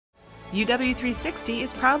UW360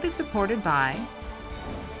 is proudly supported by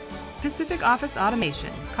Pacific Office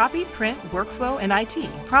Automation, copy, print, workflow, and IT.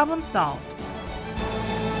 Problem solved.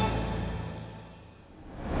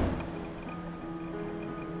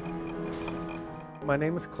 My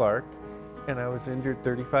name is Clark, and I was injured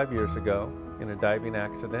 35 years ago in a diving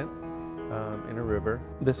accident in a river.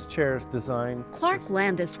 This chair is designed... Clark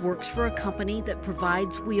Landis works for a company that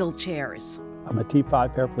provides wheelchairs. I'm a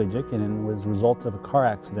T5 paraplegic and was a result of a car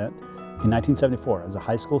accident in 1974 as a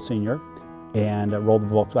high school senior, and rolled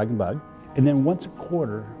the Volkswagen Bug. And then once a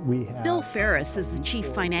quarter, we have... Bill Ferris is the chief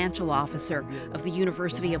financial officer of the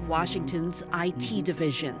University of Washington's IT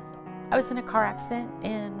division. I was in a car accident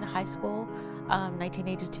in high school,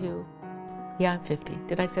 1982. Yeah, I'm 50.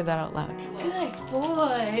 Did I say that out loud? Good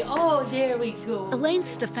boy. Oh, there we go. Elaine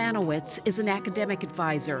Stefanowicz is an academic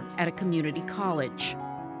advisor at a community college.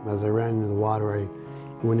 As I ran into the water, I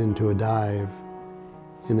went into a dive,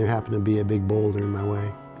 and there happened to be a big boulder in my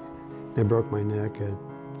way. I broke my neck at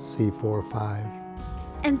C4 or 5.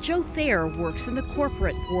 And Joe Thayer works in the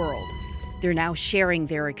corporate world. They're now sharing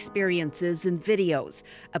their experiences in videos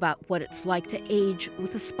about what it's like to age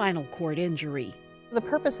with a spinal cord injury. The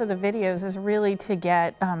purpose of the videos is really to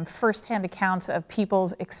get firsthand accounts of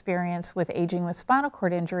people's experience with aging with spinal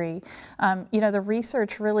cord injury. You know, the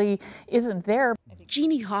research really isn't there.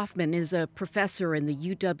 Jeanne Hoffman is a professor in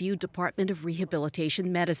the UW Department of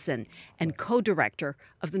Rehabilitation Medicine and co-director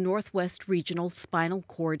of the Northwest Regional Spinal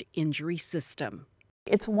Cord Injury System.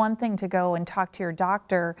 It's one thing to go and talk to your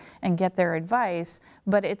doctor and get their advice,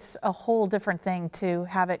 but it's a whole different thing to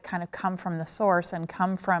have it kind of come from the source and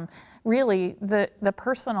come from really the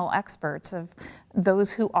personal experts of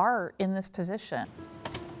those who are in this position.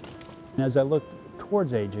 And as I look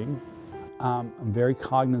towards aging, I'm very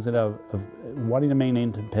cognizant of wanting to remain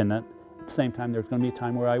independent. At the same time, there's going to be a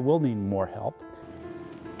time where I will need more help.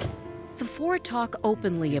 The four talk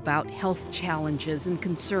openly about health challenges and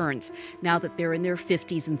concerns now that they're in their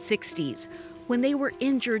 50s and 60s. When they were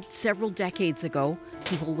injured several decades ago,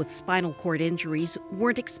 people with spinal cord injuries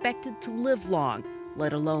weren't expected to live long,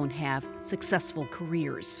 let alone have successful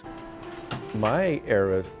careers. My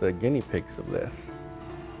era is the guinea pigs of this,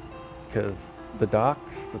 because the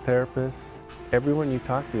docs, the therapists, everyone you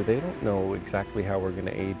talk to, they don't know exactly how we're going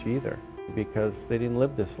to age either, because they didn't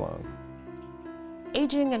live this long.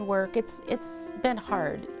 Aging and work, it's been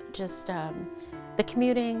hard. Just the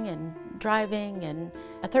commuting and driving, and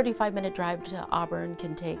a 35-minute drive to Auburn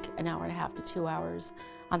can take an hour and a half to 2 hours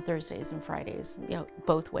on Thursdays and Fridays, you know,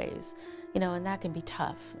 both ways. You know, and that can be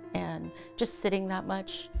tough. And just sitting that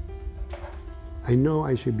much. I know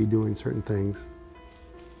I should be doing certain things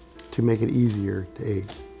to make it easier to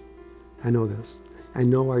age. I know this. I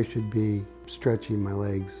know I should be stretching my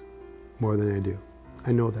legs more than I do.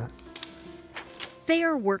 I know that.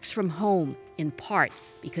 Thayer works from home, in part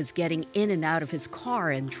because getting in and out of his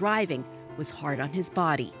car and driving was hard on his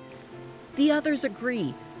body. The others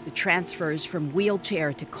agree the transfers from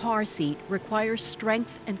wheelchair to car seat require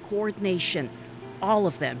strength and coordination. All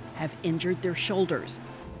of them have injured their shoulders.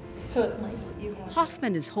 So it's nice that you have...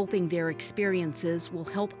 Hoffman is hoping their experiences will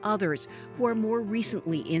help others who are more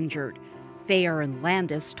recently injured. Thayer and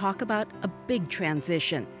Landis talk about a big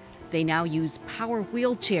transition. They now use power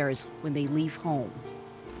wheelchairs when they leave home.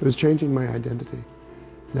 It was changing my identity,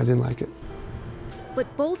 and I didn't like it. But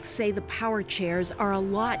both say the power chairs are a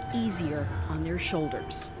lot easier on their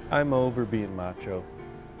shoulders. I'm over being macho.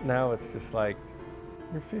 Now it's just like,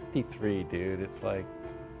 you're 53, dude. It's like,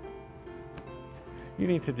 you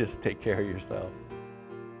need to just take care of yourself.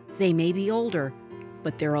 They may be older,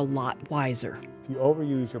 but they're a lot wiser. If you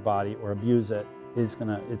overuse your body or abuse it, it's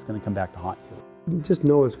gonna come back to haunt you. Just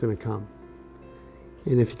know it's going to come.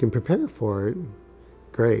 And if you can prepare for it,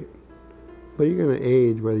 great. But you're going to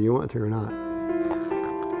age whether you want to or not.